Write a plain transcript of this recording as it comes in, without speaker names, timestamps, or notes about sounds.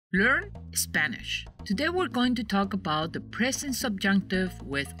Learn Spanish. Today we're going to talk about the present subjunctive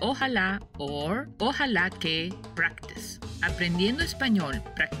with ojalá or ojalá que practice. Aprendiendo español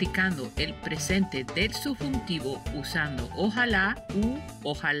practicando el presente del subjuntivo usando ojalá u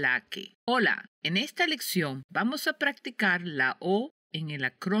ojalá que. Hola, en esta lección vamos a practicar la O en el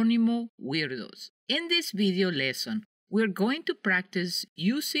acrónimo WEIRDOS. In this video lesson, we're going to practice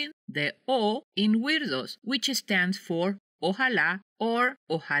using the O in WEIRDOS, which stands for ojalá or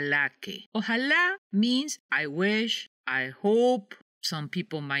ojalá que. Ojalá means I wish, I hope, some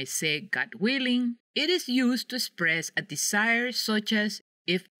people might say God willing. It is used to express a desire such as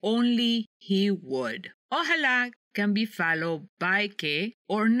if only he would. Ojalá can be followed by que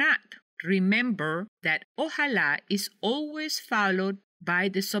or not. Remember that ojalá is always followed by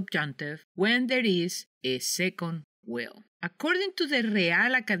the subjunctive when there is a second will. According to the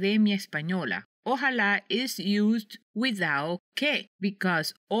Real Academia Española, ojalá is used without que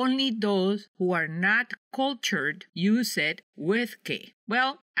because only those who are not cultured use it with que.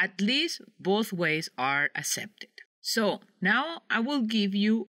 Well, at least both ways are accepted. So now I will give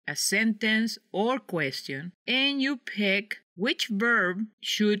you a sentence or question and you pick which verb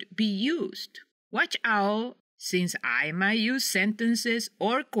should be used. Watch out, since I might use sentences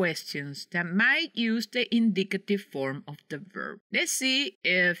or questions that might use the indicative form of the verb. Let's see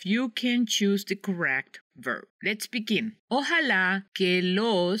if you can choose the correct verb. Let's begin. Ojalá que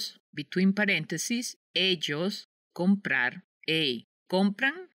los, between parentheses, ellos, comprar, A,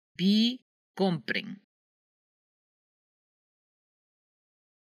 compran, B, compren.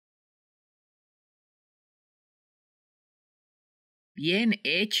 Bien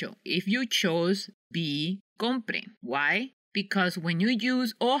hecho. If you chose B, compren. Why? Because when you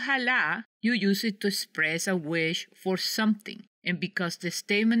use ojalá, you use it to express a wish for something. And because the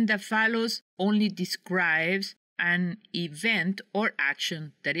statement that follows only describes an event or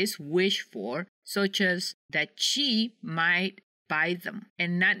action that is wished for, such as that she might buy them,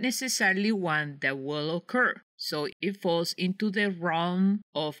 and not necessarily one that will occur. So it falls into the realm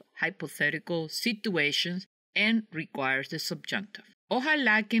of hypothetical situations and requires the subjunctive.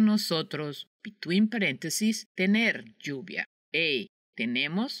 Ojalá que nosotros, between paréntesis, tener lluvia. A,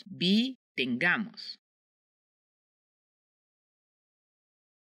 tenemos. B, tengamos.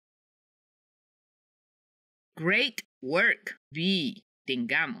 Great work. B,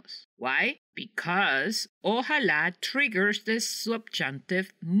 tengamos. Why? Because ojalá triggers the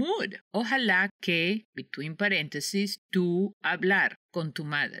subjunctive mood. Ojalá que, between paréntesis, tú hablar con tu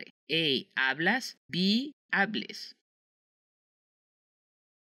madre. A, hablas. B, hables.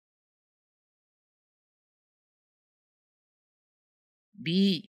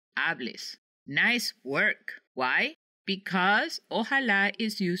 B, hables. Nice work. Why? Because ojalá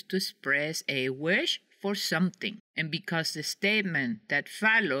is used to express a wish for something, and because the statement that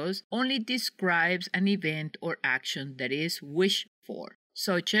follows only describes an event or action that is wished for,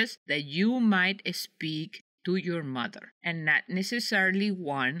 such as that you might speak to your mother, and not necessarily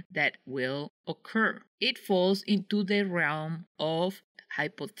one that will occur. It falls into the realm of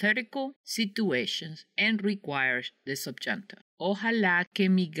hypothetical situations and requires the subjunctive. Ojalá que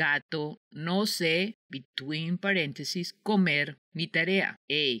mi gato no se, between paréntesis, comer mi tarea.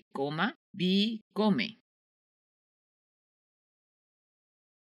 A, coma. B, come.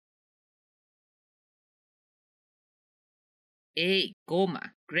 A,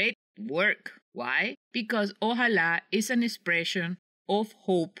 coma. Great work. Why? Because ojalá is an expression of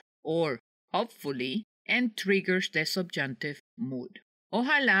hope or hopefully and triggers the subjunctive mood.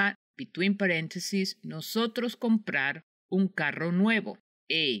 Ojalá, between paréntesis, nosotros comprar un carro nuevo.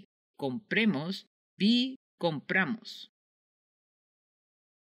 A, compremos. B, compramos.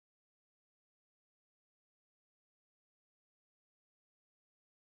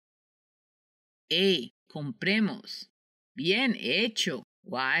 A, compremos. Bien hecho.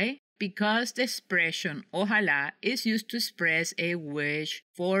 Why? Because the expression ojalá is used to express a wish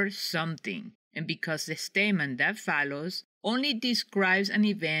for something, and because the statement that follows only describes an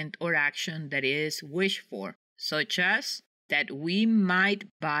event or action that is wished for, such as that we might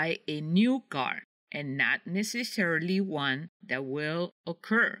buy a new car, and not necessarily one that will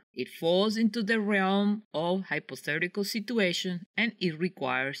occur. It falls into the realm of hypothetical situations and it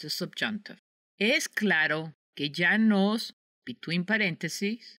requires the subjunctive. Es claro que ya nos, between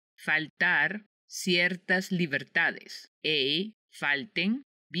paréntesis, faltar ciertas libertades. A, falten.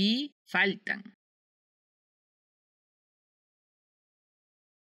 B, faltan.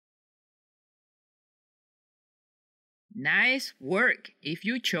 Nice work if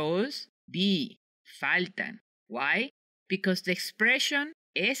you chose B, faltan. Why? Because the expression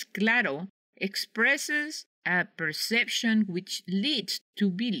es claro expresses a perception which leads to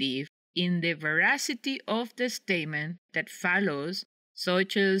belief in the veracity of the statement that follows,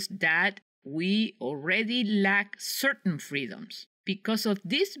 such as that we already lack certain freedoms. Because of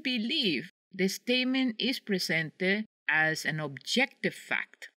this belief, the statement is presented as an objective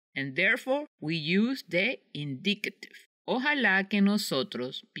fact, and therefore we use the indicative. Ojalá que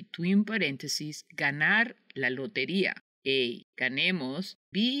nosotros, between paréntesis, ganar la lotería. A, ganemos.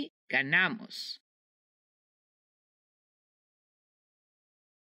 B, ganamos.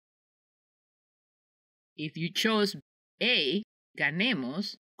 If you chose A,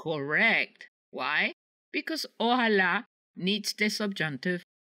 ganemos, correct. Why? Because ojalá needs the subjunctive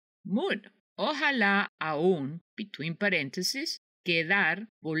mood. Ojalá aún, between paréntesis, quedar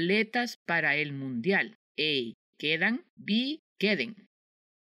boletas para el mundial. A, quedan. B, queden.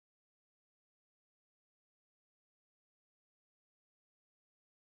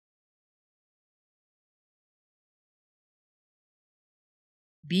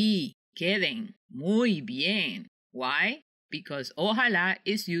 B, queden. Muy bien. Why? Because ojalá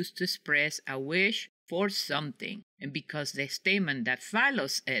is used to express a wish for something, and because the statement that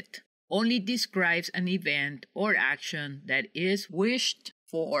follows it only describes an event or action that is wished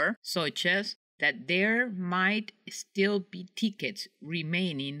for, such as that there might still be tickets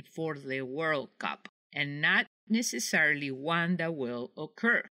remaining for the World Cup, and not necessarily one that will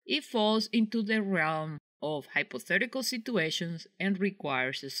occur. It falls into the realm of hypothetical situations and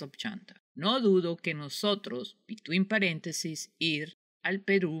requires a subjunctive. No dudo que nosotros, between paréntesis, ir al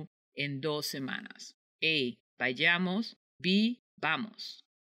Perú en 2 semanas. A, vayamos. B, vamos.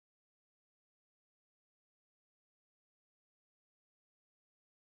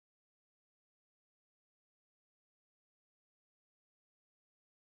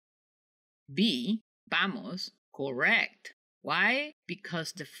 B, vamos, correct. Why?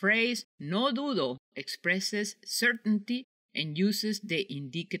 Because the phrase no dudo expresses certainty and uses the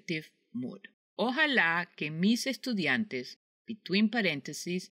indicative mood. Ojalá que mis estudiantes, between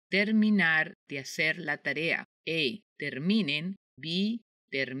paréntesis, terminar de hacer la tarea. A, terminen. B,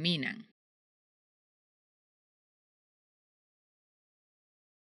 terminan.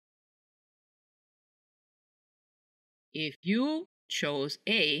 If you chose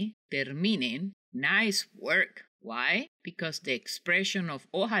A, terminen, nice work. Why? Because the expression of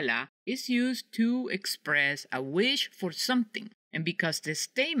ojalá is used to express a wish for something, and because the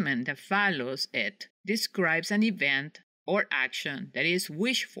statement that follows it describes an event or action that is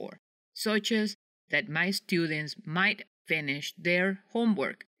wished for, such as that my students might finish their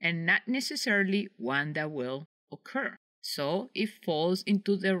homework, and not necessarily one that will occur. So it falls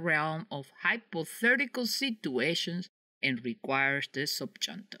into the realm of hypothetical situations and requires the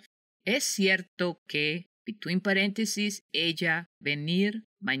subjunctive. Es cierto que, between paréntesis, ella, venir,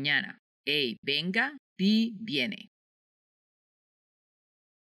 mañana. A, venga. B, viene.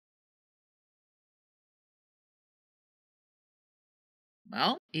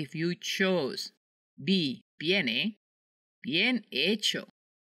 Well, if you chose B, viene, bien hecho.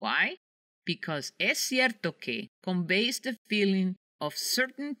 Why? Because es cierto que conveys the feeling of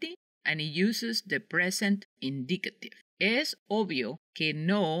certainty and it uses the present indicative. Es obvio que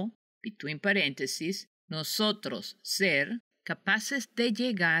no, between paréntesis, nosotros ser capaces de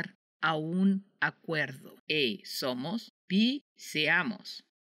llegar a un acuerdo. A, somos. B, seamos.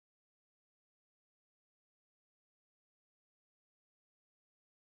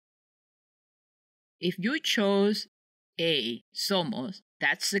 If you chose A, somos,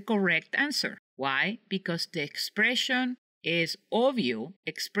 that's the correct answer. Why? Because the expression es obvio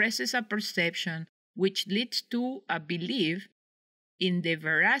expresses a perception which leads to a belief in the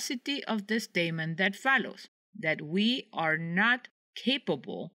veracity of the statement that follows, that we are not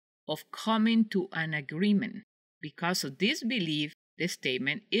capable of coming to an agreement. Because of this belief, the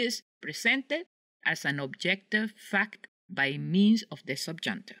statement is presented as an objective fact by means of the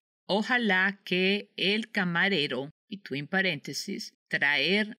subjunctive. Ojalá que el camarero, between paréntesis,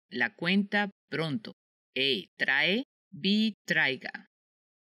 traer la cuenta pronto. A, trae. B, traiga.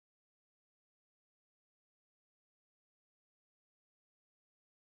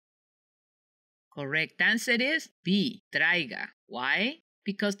 Correct answer is B, traiga. Why?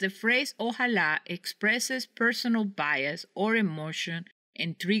 Because the phrase ojalá expresses personal bias or emotion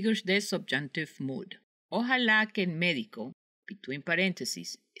and triggers the subjunctive mood. Ojalá que el médico, between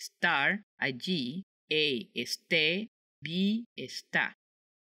paréntesis, estar allí. A, esté. B, está.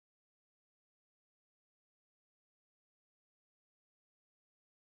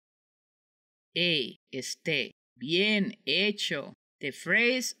 A, esté. Bien hecho. The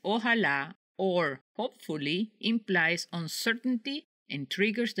phrase ojalá or hopefully implies uncertainty and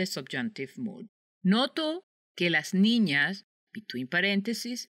triggers the subjunctive mood. Noto que las niñas, between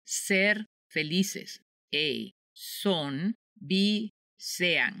paréntesis, ser felices. A, son, B,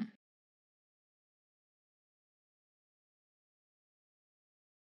 sean.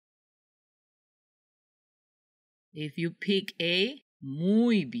 If you pick A,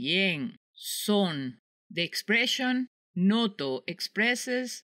 muy bien, son. The expression noto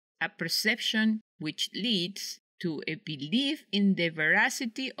expresses a perception which leads to a belief in the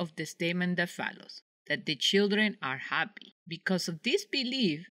veracity of the statement that follows, that the children are happy. Because of this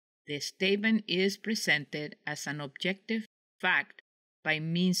belief, the statement is presented as an objective fact by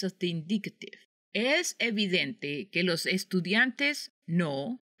means of the indicative. Es evidente que los estudiantes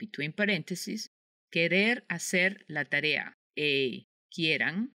no, between paréntesis, querer hacer la tarea. A,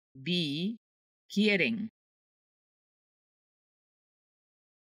 quieran. B, quieren.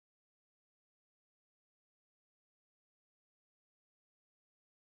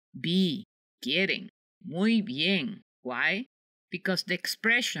 B, quieren. Muy bien. Why? Because the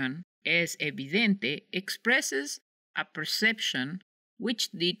expression es evidente expresses a perception which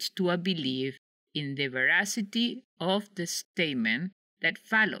leads to a belief in the veracity of the statement that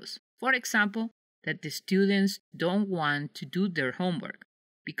follows. For example, that the students don't want to do their homework.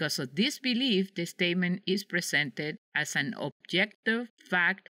 Because of this belief, the statement is presented as an objective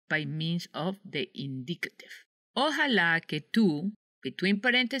fact by means of the indicative. Ojalá que tú, between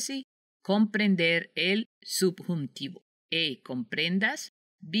paréntesis, comprender el subjuntivo. A, comprendas.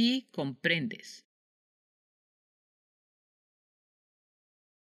 B, comprendes.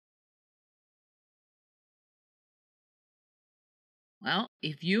 Well,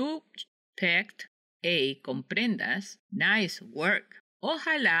 if you picked A, comprendas, nice work.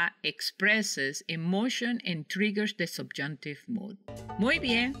 Ojalá expresses emotion and triggers the subjunctive mood. Muy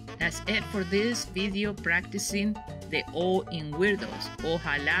bien, that's it for this video practicing the O in WEIRDOS,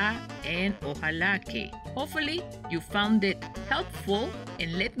 ojalá and ojalá que. Hopefully you found it helpful,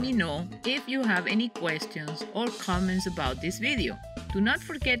 and let me know if you have any questions or comments about this video. Do not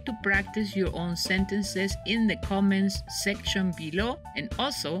forget to practice your own sentences in the comments section below, and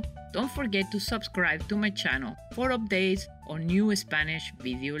also don't forget to subscribe to my channel for updates on new Spanish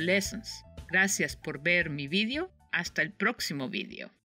video lessons. Gracias por ver mi video. Hasta el próximo video.